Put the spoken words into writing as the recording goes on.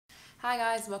Hi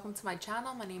guys, welcome to my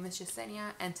channel. My name is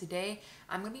Yesenia and today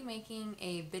I'm going to be making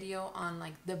a video on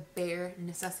like the bare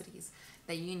necessities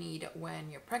that you need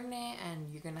when you're pregnant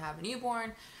and you're going to have a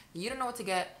newborn. You don't know what to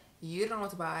get, you don't know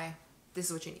what to buy. This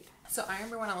is what you need. So I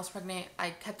remember when I was pregnant, I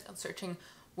kept searching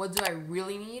what do I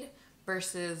really need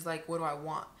versus like what do I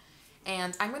want.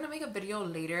 And I'm going to make a video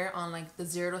later on like the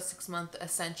 0 to 6 month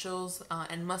essentials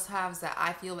and must-haves that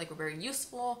I feel like are very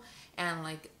useful and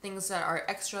like things that are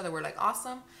extra that were like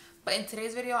awesome. But in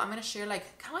today's video, I'm going to share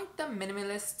like kind of like the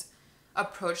minimalist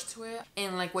approach to it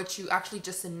and like what you actually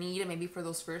just need maybe for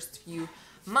those first few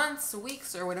months,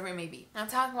 weeks, or whatever it may be. I'm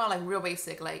talking about like real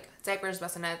basic like diapers,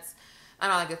 bassinets,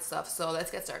 and all that good stuff. So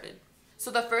let's get started. So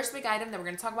the first big item that we're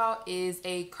going to talk about is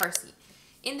a car seat.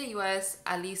 In the US,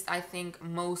 at least I think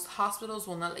most hospitals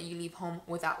will not let you leave home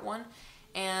without one.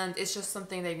 And it's just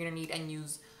something that you're going to need and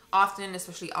use often,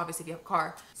 especially obviously if you have a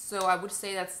car. So I would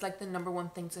say that's like the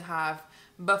 #1 thing to have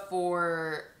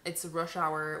before it's a rush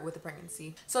hour with a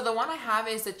pregnancy. So the one I have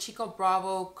is the Chico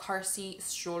Bravo car seat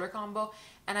stroller combo.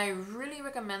 And I really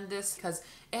recommend this because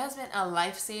it has been a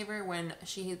lifesaver when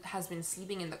she has been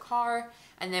sleeping in the car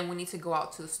and then we need to go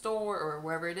out to the store or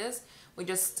wherever it is. We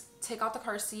just take out the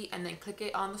car seat and then click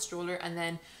it on the stroller and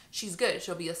then she's good.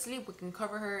 She'll be asleep, we can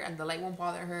cover her and the light won't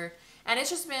bother her. And it's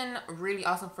just been really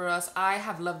awesome for us. I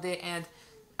have loved it, and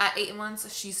at 8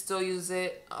 months she still uses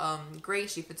it great.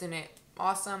 She fits in it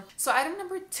awesome. So item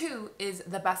 #2 is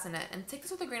the bassinet, and take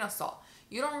this with a grain of salt.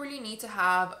 You don't really need to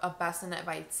have a bassinet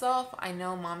by itself. I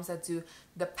know moms that do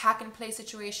the pack and play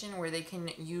situation where they can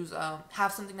use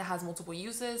have something that has multiple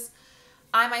uses.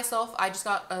 I myself, I just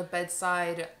got a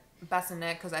bedside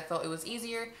bassinet because I felt it was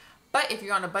easier. But if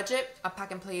you're on a budget, a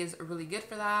pack and play is really good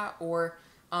for that, or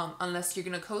unless you're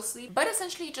gonna co-sleep. But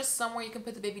essentially just somewhere you can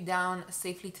put the baby down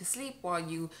safely to sleep while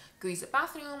you go use the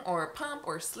bathroom or pump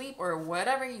or sleep or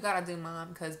whatever you gotta do, mom,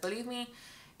 because believe me,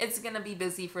 it's gonna be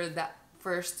busy for that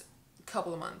first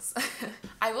couple of months.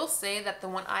 I will say that the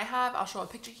one I have, I'll show a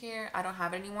picture here, I don't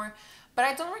have it anymore, but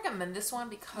I don't recommend this one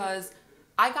because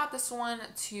I got this one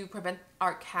to prevent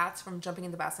our cats from jumping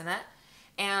in the bassinet.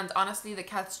 And honestly, the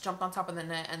cats jumped on top of the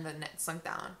net and the net sunk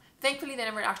down. Thankfully, they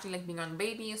never actually like being on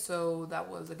baby, so that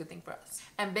was a good thing for us.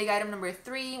 And big item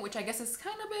 #3, which I guess is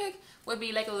kind of big, would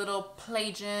be like a little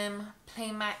play gym,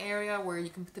 play mat area where you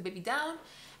can put the baby down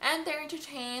and they're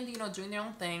entertained, you know, doing their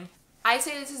own thing. I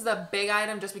say this is the big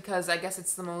item just because I guess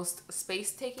it's the most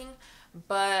space taking,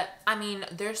 but I mean,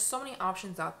 there's so many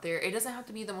options out there. It doesn't have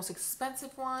to be the most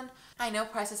expensive one. I know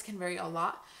prices can vary a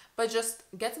lot, but just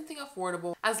get something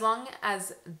affordable. As long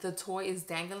as the toy is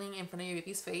dangling in front of your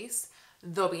baby's face,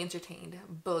 they'll be entertained,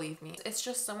 believe me. It's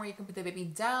just somewhere you can put the baby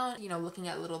down, you know, looking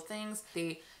at little things.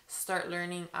 They start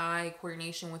learning eye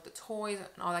coordination with the toys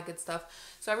and all that good stuff.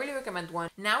 So I really recommend one.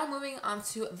 Now we're moving on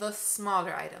to the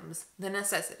smaller items, the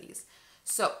necessities.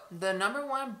 So the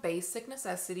 #1 basic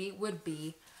necessity would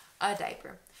be a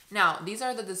diaper. Now, these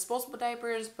are the disposable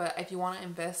diapers, but if you want to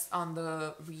invest on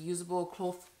the reusable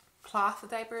cloth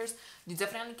diapers, you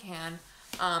definitely can.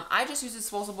 I just use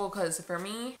disposable because for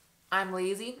me, I'm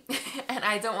lazy and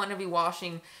I don't want to be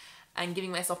washing and giving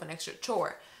myself an extra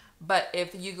chore. But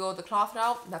if you go the cloth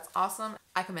route, that's awesome.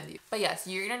 I commend you. But yes,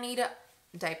 you're gonna need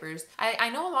diapers. I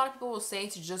know a lot of people will say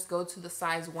to just go to the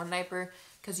size 1 diaper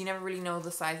because you never really know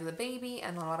the size of the baby,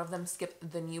 and a lot of them skip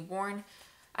the newborn,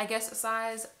 I guess,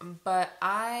 size, but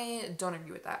I don't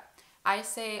agree with that. I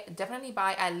say definitely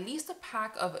buy at least a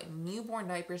pack of newborn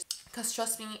diapers because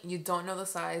trust me, you don't know the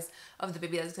size of the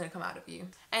baby that's going to come out of you.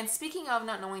 And speaking of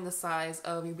not knowing the size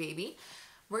of your baby,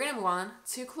 we're going to move on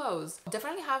to clothes.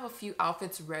 Definitely have a few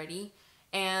outfits ready,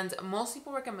 and most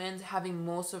people recommend having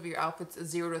most of your outfits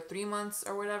 0 to 3 months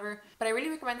or whatever, but I really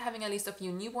recommend having at least a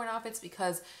few newborn outfits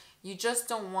because you just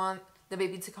don't want the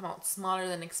baby to come out smaller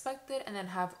than expected and then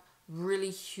have really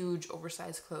huge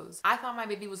oversized clothes. I thought my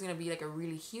baby was gonna be like a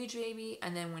really huge baby,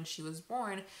 and then when she was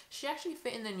born, she actually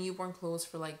fit in the newborn clothes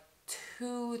for like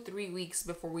 2-3 weeks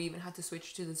before we even had to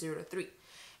switch to the 0 to 3.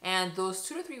 And those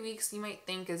 2 to 3 weeks you might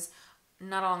think is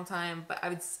not a long time, but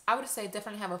I would say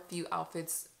definitely have a few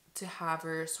outfits to have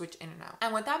her switch in and out.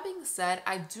 And with that being said,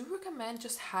 I do recommend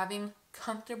just having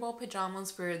comfortable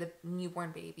pajamas for the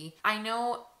newborn baby. I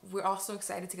know we're all so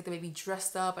excited to get the baby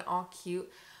dressed up and all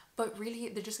cute, but really,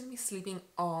 they're just gonna be sleeping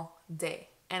all day.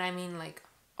 And I mean like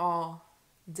all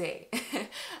day.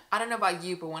 I don't know about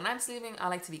you, but when I'm sleeping, I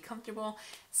like to be comfortable.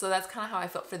 So that's kind of how I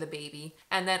felt for the baby.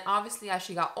 And then obviously as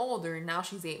she got older, now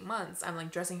she's 8 months, I'm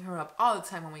like dressing her up all the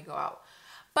time when we go out.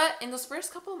 But in those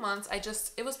first couple of months,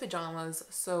 it was pajamas.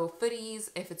 So footies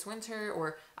if it's winter,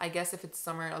 or I guess if it's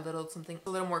summer, something a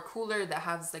little more cooler that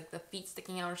has like the feet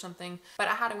sticking out or something. But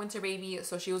I had a winter baby,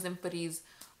 so she was in footies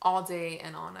all day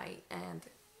and all night, and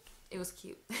it was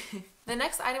cute. The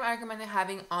next item I recommend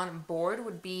having on board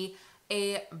would be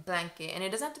a blanket. And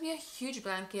it doesn't have to be a huge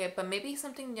blanket, but maybe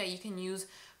something that you can use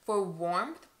for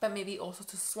warmth, but maybe also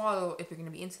to swaddle if you're going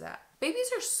to be into that.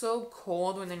 Babies are so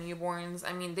cold when they're newborns.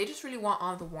 I mean, they just really want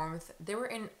all the warmth. They were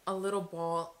in a little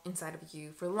ball inside of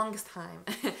you for the longest time.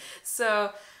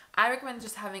 So I recommend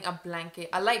just having a blanket,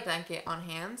 a light blanket on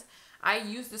hand. I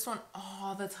use this one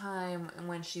all the time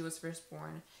when she was first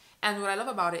born. And what I love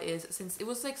about it is, since it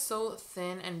was like so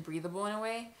thin and breathable in a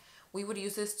way, we would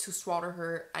use this to swaddle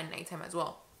her at nighttime as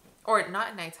well. Or not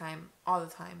at nighttime, all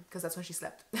the time, because that's when she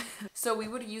slept. So we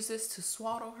would use this to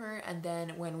swaddle her, and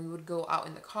then when we would go out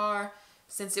in the car,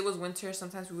 since it was winter,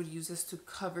 sometimes we would use this to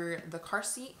cover the car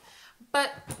seat.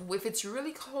 But if it's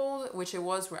really cold, which it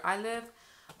was where I live,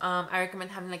 I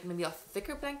recommend having like maybe a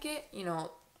thicker blanket, you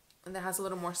know, that has a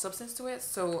little more substance to it,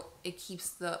 so it keeps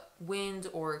the wind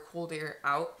or cold air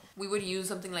out. We would use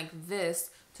something like this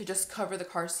to just cover the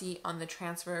car seat on the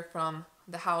transfer from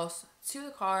the house to the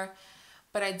car.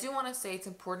 But I do want to say it's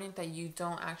important that you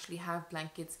don't actually have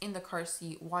blankets in the car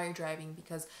seat while you're driving,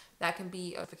 because that can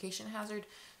be a suffocation hazard.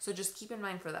 So just keep in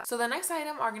mind for that. So the next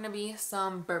item are going to be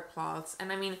some burp cloths.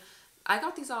 And I mean, I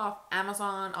got these off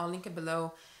Amazon. I'll link it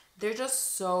below. They're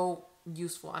just so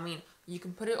useful. I mean, you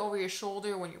can put it over your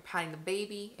shoulder when you're patting the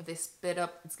baby. If they spit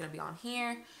up, it's going to be on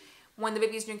here. When the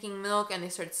baby's drinking milk and they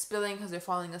start spilling because they're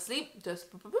falling asleep, just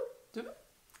boop, boop, boop, boop,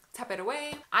 tap it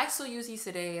away. I still use these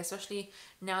today, especially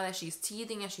now that she's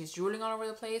teething and she's drooling all over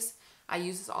the place. I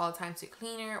use this all the time to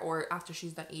clean her or after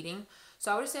she's done eating.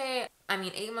 So I would say, I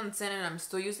mean, 8 months in and I'm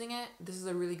still using it. This is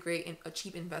a really great, a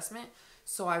cheap investment.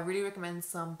 So I really recommend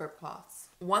some burp cloths.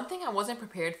 One thing I wasn't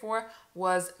prepared for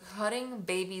was cutting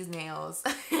babies' nails.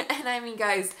 And I mean,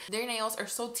 guys, their nails are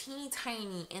so teeny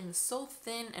tiny and so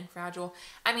thin and fragile.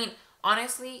 I mean,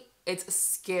 honestly, it's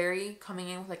scary coming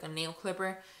in with like a nail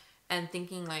clipper and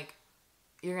thinking like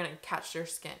you're gonna catch their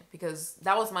skin, because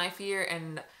that was my fear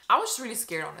and I was just really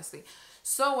scared, honestly.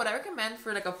 So what I recommend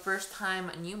for like a first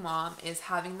time new mom is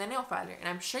having the nail filer. And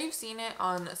I'm sure you've seen it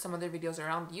on some other videos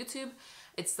around YouTube.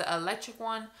 It's the electric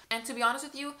one. And to be honest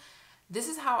with you, this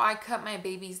is how I cut my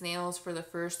baby's nails for the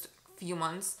first few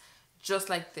months, just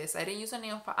like this. I didn't use a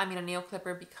nail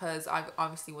clipper because I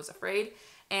obviously was afraid,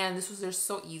 and this was just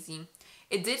so easy.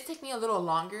 It did take me a little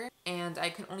longer, and I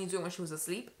could only do it when she was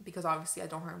asleep because obviously I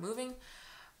don't want her moving.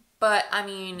 But I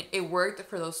mean, it worked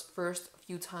for those first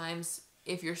few times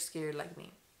if you're scared like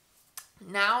me.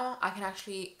 Now I can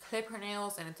actually clip her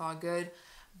nails and it's all good.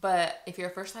 But if you're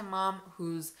a first time mom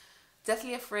who's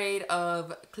deathly afraid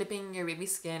of clipping your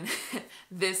baby's skin,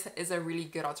 this is a really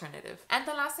good alternative. And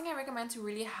the last thing I recommend to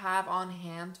really have on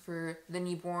hand for the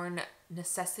newborn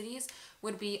necessities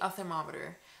would be a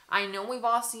thermometer. I know we've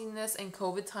all seen this in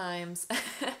COVID times,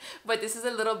 but this is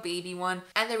a little baby one.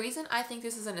 And the reason I think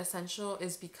this is an essential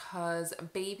is because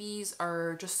babies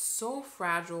are just so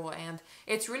fragile, and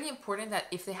it's really important that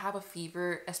if they have a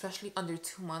fever, especially under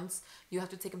 2 months, you have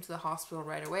to take them to the hospital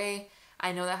right away.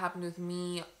 I know that happened with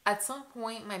me. At some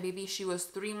point, my baby, she was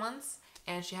 3 months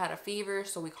and she had a fever,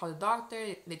 so we called the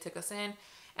doctor, they took us in.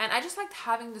 And I just liked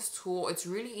having this tool. It's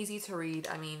really easy to read.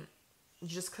 I mean, you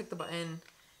just click the button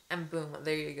and boom,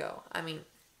 there you go. I mean,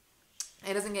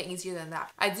 it doesn't get easier than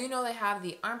that. I do know they have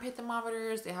the armpit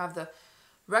thermometers, they have the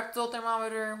rectal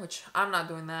thermometer, which I'm not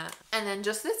doing that. And then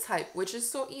just this type, which is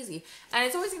so easy. And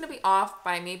it's always gonna be off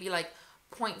by maybe like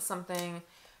point something.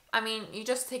 I mean, you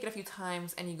just take it a few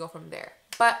times and you go from there.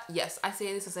 But yes, I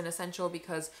say this is an essential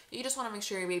because you just want to make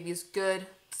sure your baby is good,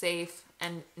 safe,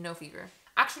 and no fever.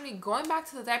 Actually, going back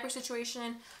to the diaper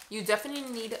situation, you definitely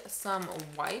need some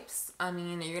wipes. I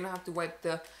mean, you're going to have to wipe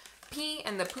the pee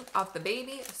and the poop off the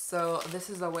baby. So this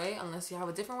is the way, unless you have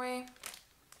a different way.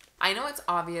 I know it's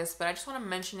obvious, but I just want to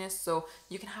mention this so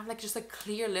you can have like just a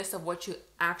clear list of what you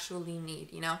actually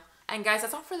need, you know? And guys,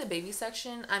 that's all for the baby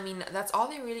section. I mean, that's all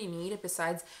they really need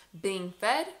besides being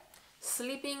fed,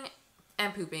 sleeping,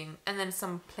 and pooping, and then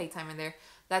some playtime in there.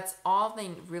 That's all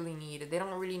they really need. They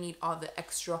don't really need all the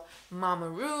extra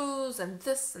mama-roos and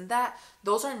this and that.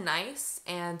 Those are nice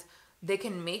and they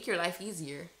can make your life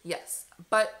easier, yes.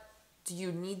 But do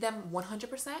you need them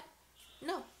 100%?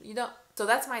 No, you don't. So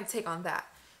that's my take on that.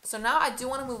 So now I do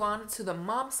want to move on to the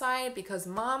mom side, because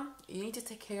mom, you need to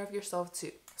take care of yourself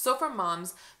too. So for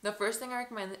moms, the first thing I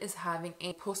recommend is having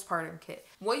a postpartum kit.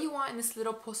 What you want in this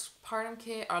little postpartum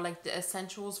kit are like the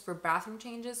essentials for bathroom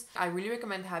changes. I really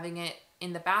recommend having it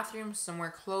in the bathroom,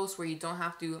 somewhere close where you don't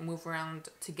have to move around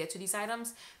to get to these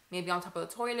items. Maybe on top of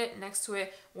the toilet, next to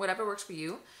it, whatever works for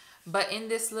you. But in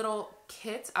this little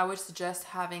kit, I would suggest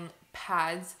having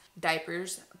pads,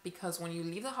 diapers, because when you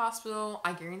leave the hospital,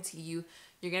 I guarantee you,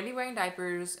 you're gonna be wearing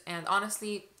diapers. And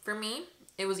honestly, for me,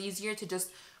 it was easier to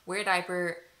just wear a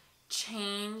diaper,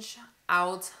 change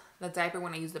out the diaper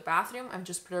when I use the bathroom, and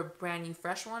just put a brand new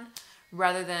fresh one,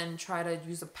 rather than try to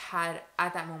use a pad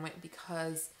at that moment,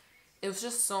 because it was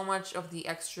just so much of the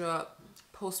extra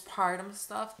postpartum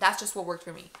stuff. That's just what worked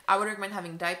for me. I would recommend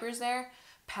having diapers there,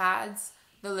 pads,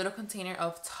 the little container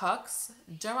of Tux,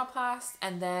 Dermaplast,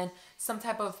 and then some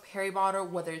type of peri bottle,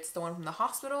 whether it's the one from the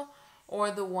hospital or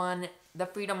the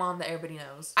Frida Mom that everybody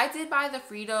knows. I did buy the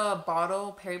Frida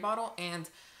bottle, peri bottle, and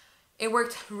it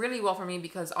worked really well for me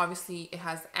because obviously it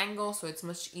has the angle, so it's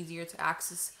much easier to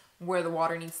access where the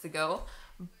water needs to go.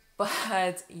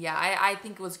 But yeah, I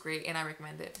think it was great and I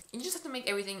recommend it. You just have to make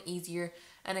everything easier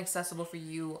and accessible for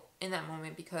you in that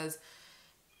moment, because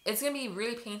it's going to be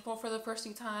really painful for the first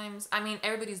few times. I mean,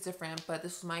 everybody's different, but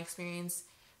this was my experience.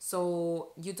 So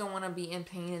you don't want to be in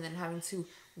pain and then having to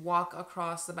walk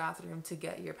across the bathroom to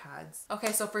get your pads.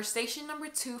 Okay, so for station number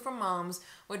 2 for moms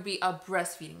would be a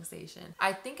breastfeeding station.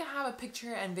 I think I have a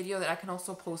picture and video that I can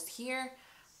also post here.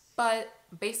 But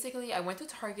basically, I went to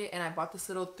Target and I bought this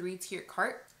little 3-tier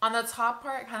cart. On the top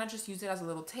part, I kind of just used it as a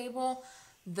little table.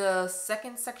 The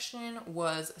second section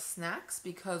was snacks,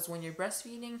 because when you're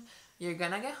breastfeeding, you're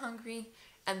gonna get hungry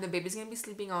and the baby's gonna be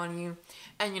sleeping on you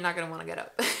and you're not gonna want to get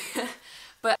up.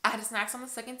 But I had snacks on the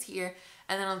second tier,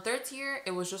 and then on the third tier,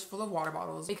 it was just full of water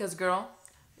bottles, because girl,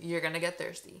 you're gonna get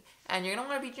thirsty and you're gonna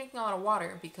want to be drinking a lot of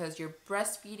water because you're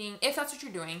breastfeeding, if that's what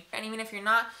you're doing. And even if you're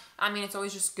not, I mean, it's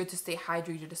always just good to stay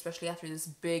hydrated, especially after this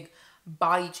big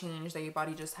body change that your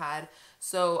body just had.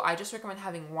 So I just recommend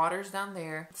having waters down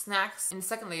there, snacks in the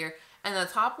second layer, and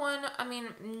the top one, I mean,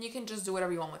 you can just do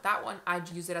whatever you want with that one. I'd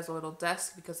use it as a little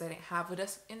desk because I didn't have a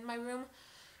desk in my room.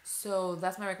 So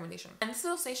that's my recommendation. And this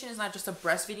little station is not just a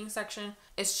breastfeeding section.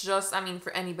 It's just, I mean,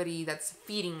 for anybody that's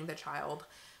feeding the child.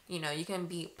 You know, you can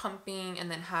be pumping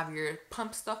and then have your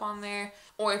pump stuff on there.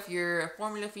 Or if you're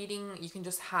formula feeding, you can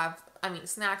just have, I mean,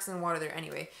 snacks and water there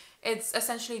anyway. It's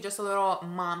essentially just a little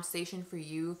mom station for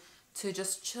you to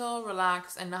just chill,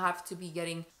 relax, and not have to be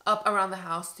getting up around the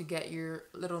house to get your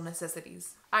little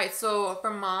necessities. Alright, so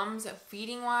for moms,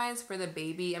 feeding wise, for the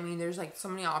baby, I mean, there's like so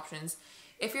many options.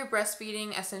 If you're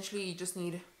breastfeeding, essentially you just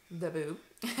need the boob.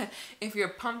 If you're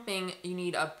pumping, you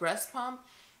need a breast pump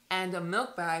and a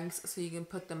milk bags so you can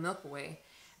put the milk away.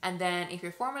 And then if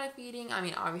you're formula feeding, I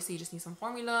mean, obviously you just need some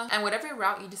formula. And whatever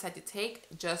route you decide to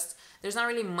take, just, there's not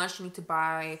really much you need to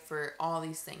buy for all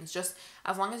these things. Just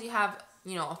as long as you have,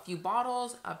 you know, a few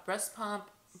bottles, a breast pump,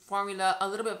 formula, a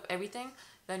little bit of everything,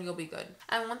 then you'll be good.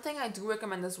 And one thing I do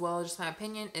recommend as well, just my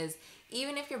opinion, is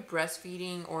even if you're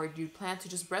breastfeeding or you plan to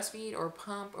just breastfeed or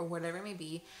pump or whatever it may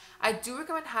be, I do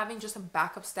recommend having just a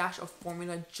backup stash of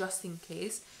formula just in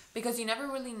case, because you never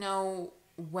really know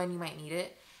when you might need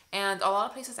it. And a lot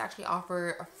of places actually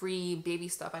offer a free baby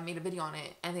stuff. I made a video on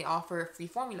it, and they offer free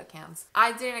formula cans.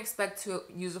 I didn't expect to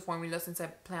use a formula since I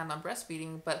planned on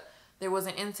breastfeeding, but there was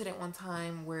an incident one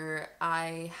time where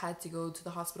I had to go to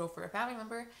the hospital for a family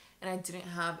member and I didn't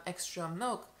have extra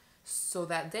milk. So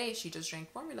that day she just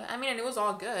drank formula. I mean, and it was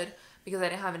all good because I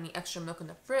didn't have any extra milk in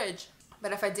the fridge.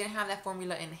 But if I didn't have that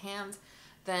formula in hand,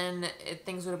 then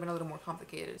things would have been a little more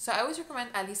complicated. So I always recommend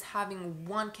at least having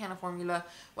one can of formula,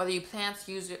 whether you plan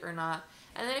to use it or not.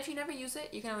 And then if you never use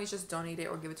it, you can always just donate it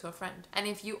or give it to a friend. And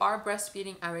if you are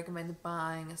breastfeeding, I recommend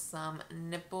buying some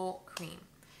nipple cream.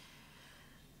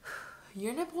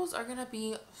 Your nipples are gonna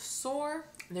be sore,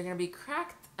 they're gonna be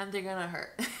cracked, and they're gonna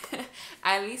hurt.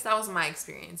 At least that was my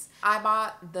experience. I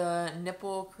bought the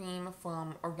nipple cream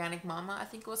from Organic Mama, I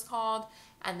think it was called,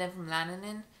 and then from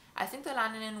Lanolin. I think the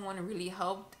Lanolin one really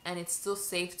helped, and it's still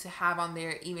safe to have on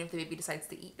there even if the baby decides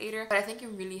to eat later. But I think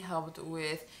it really helped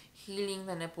with healing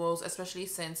the nipples, especially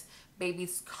since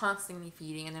baby's constantly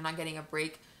feeding and they're not getting a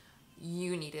break.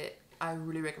 You need it. I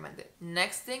really recommend it.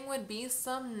 Next thing would be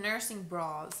some nursing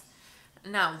bras.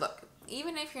 Now look,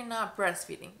 even if you're not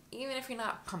breastfeeding, even if you're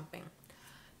not pumping,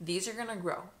 these are gonna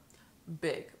grow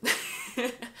big.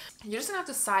 You're just gonna have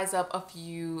to size up a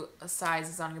few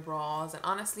sizes on your bras. And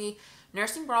honestly,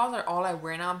 nursing bras are all I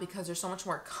wear now because they're so much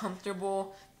more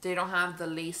comfortable. They don't have the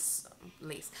lace.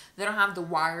 They don't have the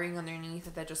wiring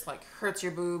underneath that just like hurts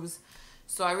your boobs.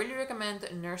 So I really recommend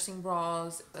nursing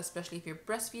bras, especially if you're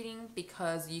breastfeeding,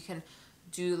 because you can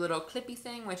do the little clippy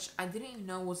thing, which I didn't even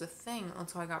know was a thing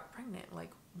until I got pregnant.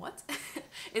 Like, what?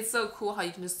 It's so cool how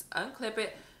you can just unclip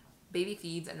it, baby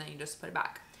feeds, and then you just put it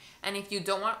back. And if you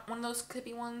don't want one of those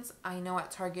clippy ones, I know at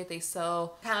Target they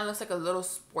sell, kind of looks like a little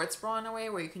sports bra in a way,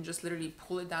 where you can just literally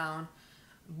pull it down,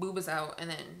 boob is out, and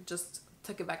then just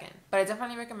tuck it back in. But I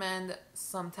definitely recommend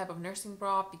some type of nursing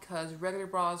bra, because regular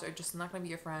bras are just not going to be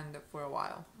your friend for a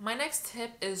while. My next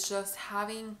tip is just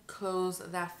having clothes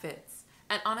that fits.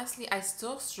 And honestly, I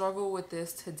still struggle with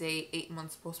this today, 8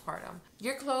 months postpartum.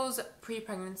 Your clothes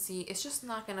pre-pregnancy, it's just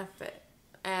not gonna fit.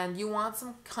 And you want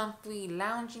some comfy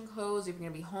lounging clothes if you're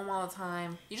gonna be home all the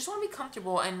time. You just wanna be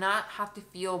comfortable and not have to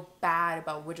feel bad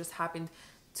about what just happened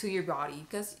to your body,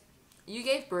 because you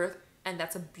gave birth and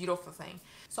that's a beautiful thing.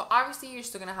 So obviously you're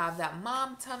still gonna have that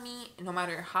mom tummy. No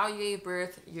matter how you gave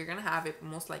birth, you're gonna have it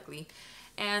most likely.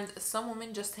 And some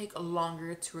women just take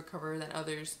longer to recover than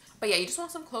others. But yeah, you just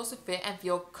want some clothes to fit and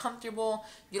feel comfortable.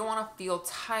 You don't want to feel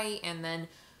tight and then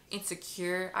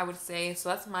insecure, I would say. So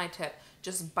that's my tip.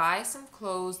 Just buy some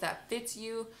clothes that fits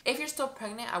you. If you're still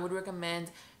pregnant, I would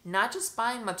recommend not just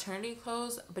buying maternity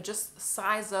clothes, but just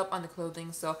size up on the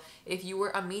clothing. So if you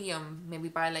were a medium, maybe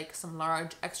buy like some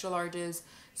large, extra larges.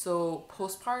 So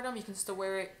postpartum, you can still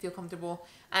wear it, feel comfortable,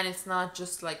 and it's not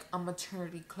just like a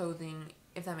maternity clothing,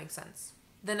 if that makes sense.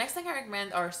 The next thing I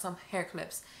recommend are some hair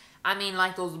clips. I mean,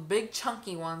 like those big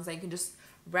chunky ones that you can just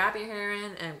wrap your hair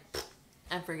in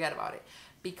and forget about it,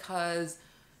 because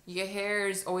your hair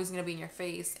is always going to be in your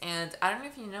face. And I don't know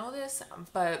if you know this,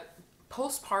 but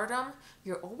postpartum,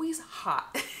 you're always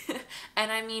hot.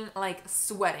 And I mean like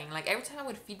sweating. Like every time I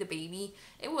would feed the baby,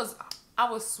 I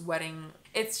was sweating.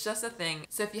 It's just a thing.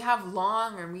 So if you have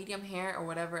long or medium hair or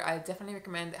whatever, I definitely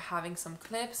recommend having some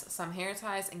clips, some hair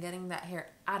ties, and getting that hair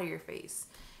out of your face.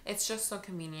 It's just so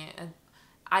convenient, and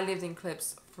I lived in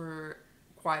clips for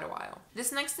quite a while.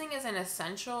 This next thing is an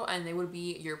essential, and they would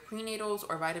be your prenatals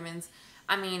or vitamins.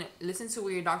 I mean, listen to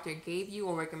what your doctor gave you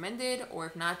or recommended, or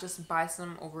if not, just buy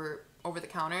some over the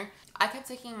counter. I kept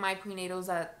taking my prenatals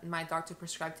that my doctor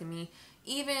prescribed to me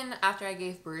even after I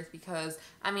gave birth, because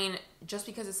I mean, just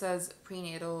because it says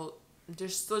prenatal, they're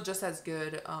still just as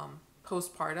good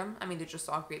postpartum. I mean, they're just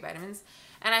all great vitamins,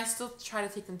 and I still try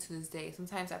to take them to this day.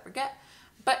 Sometimes I forget,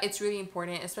 but it's really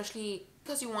important, especially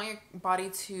because you want your body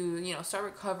to, you know, start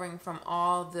recovering from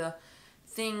all the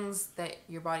things that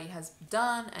your body has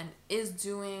done and is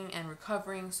doing and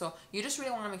recovering. So you just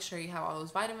really want to make sure you have all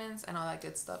those vitamins and all that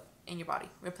good stuff in your body,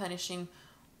 replenishing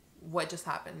what just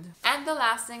happened. And the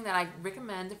last thing that I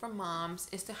recommend for moms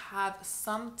is to have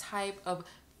some type of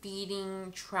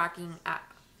feeding tracking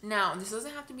app. Now, this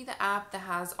doesn't have to be the app that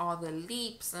has all the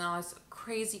leaps and all this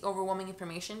crazy overwhelming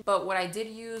information, but what I did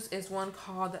use is one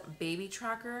called Baby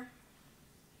Tracker,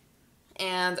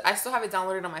 and I still have it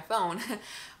downloaded on my phone.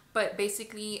 But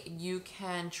basically you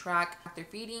can track their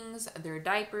feedings, their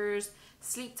diapers,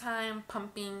 sleep time,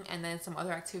 pumping, and then some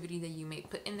other activity that you may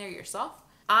put in there yourself.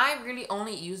 I really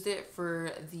only used it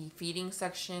for the feeding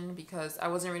section because I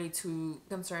wasn't really too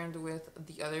concerned with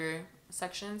the other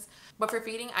sections. But for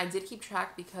feeding, I did keep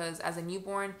track, because as a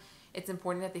newborn, it's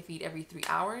important that they feed every 3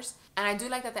 hours. And I do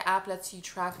like that the app lets you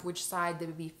track which side they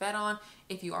would be fed on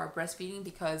if you are breastfeeding,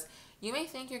 because you may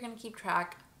think you're going to keep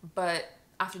track, but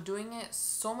after doing it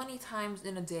so many times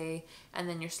in a day and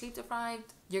then you're sleep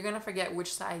deprived, you're gonna forget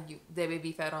which side they may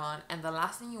be fed on. And the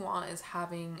last thing you want is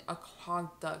having a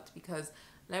clogged duct, because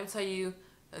let me tell you,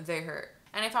 they hurt.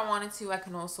 And if I wanted to, I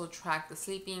can also track the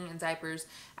sleeping and diapers.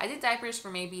 I did diapers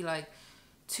for maybe like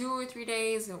 2 or 3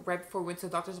 days right before we went to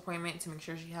the doctor's appointment to make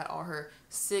sure she had all her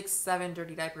 6, 7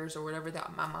 dirty diapers or whatever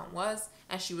that my mom was,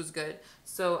 and she was good.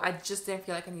 So I just didn't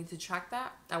feel like I needed to track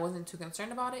that. I wasn't too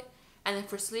concerned about it. And then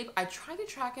for sleep, I tried to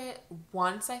track it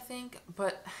once, I think,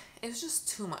 but it was just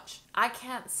too much. I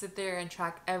can't sit there and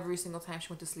track every single time she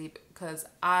went to sleep, because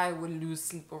I would lose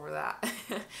sleep over that.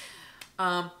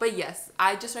 But yes,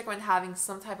 I just recommend having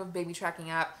some type of baby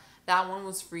tracking app. That one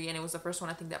was free, and it was the first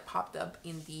one I think that popped up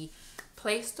in the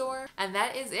Play Store. And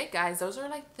that is it, guys. Those are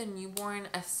like the newborn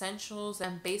essentials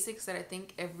and basics that I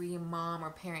think every mom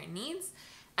or parent needs.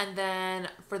 And then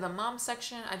for the mom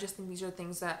section, I just think these are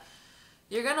things that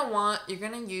you're gonna want, you're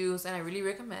gonna use, and I really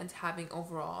recommend having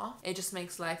overall. It just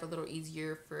makes life a little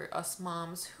easier for us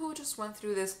moms who just went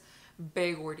through this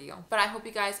big ordeal. But I hope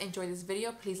you guys enjoyed this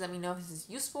video. Please let me know if this is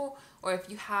useful, or if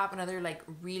you have another like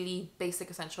really basic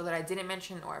essential that I didn't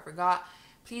mention or I forgot.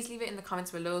 Please leave it in the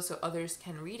comments below so others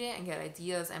can read it and get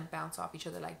ideas and bounce off each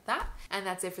other like that. And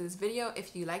that's it for this video.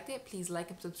 If you liked it, please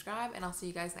like and subscribe, and I'll see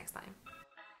you guys next time.